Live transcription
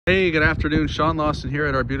Hey, good afternoon. Sean Lawson here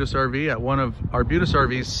at Arbutus RV at one of Arbutus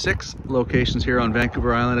RV's 6 locations here on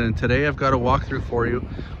Vancouver Island, and today I've got a walkthrough for you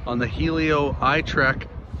on the Helio I-Trek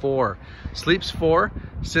 4. Sleeps 4,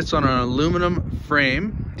 sits on an aluminum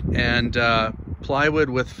frame and plywood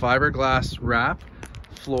with fiberglass wrap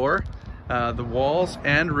floor. The walls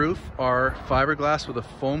and roof are fiberglass with a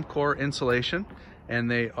foam core insulation, and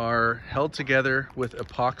they are held together with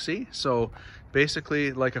epoxy, so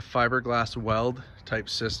basically like a fiberglass weld type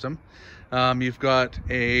system. You've got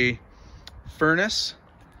a furnace,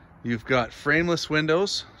 you've got frameless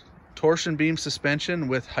windows, torsion beam suspension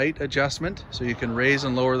with height adjustment, so you can raise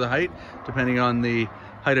and lower the height depending on the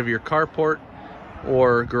height of your carport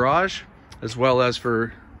or garage, as well as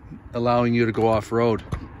for allowing you to go off-road.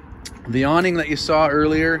 The awning that you saw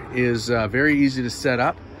earlier is very easy to set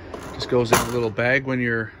up. Just goes in a little bag when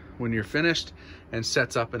you're finished and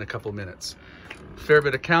sets up in a couple minutes. Fair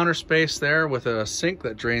bit of counter space there with a sink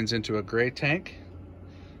that drains into a gray tank.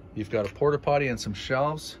 You've got a porta potty and some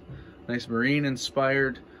shelves. Nice marine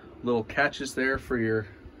inspired little catches there for your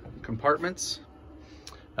compartments.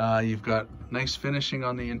 You've got nice finishing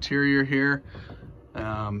on the interior here.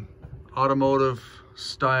 Automotive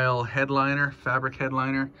style headliner, fabric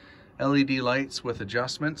headliner. LED lights with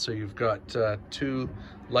adjustment, so you've got 2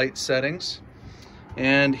 light settings.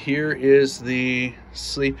 And here is the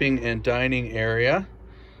sleeping and dining area.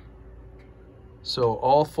 So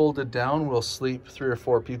all folded down will sleep 3 or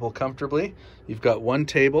 4 people comfortably. You've got 1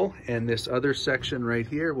 table, and this other section right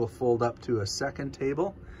here will fold up to a 2nd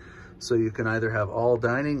table. So you can either have all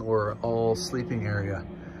dining or all sleeping area.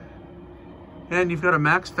 And you've got a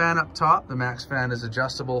max fan up top. The max fan is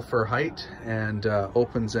adjustable for height and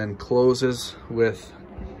opens and closes with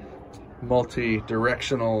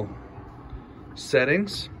multi-directional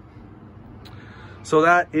settings. So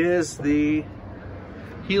that is the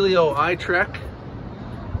Helio I-Trek,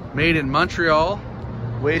 made in Montreal.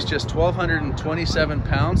 Weighs just 1,227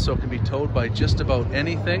 pounds, so it can be towed by just about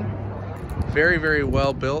anything. Very, very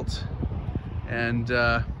well built, and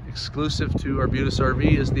exclusive to Arbutus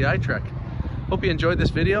RV is the Itrek. Hope you enjoyed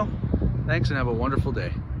this video. Thanks and have a wonderful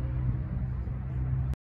day.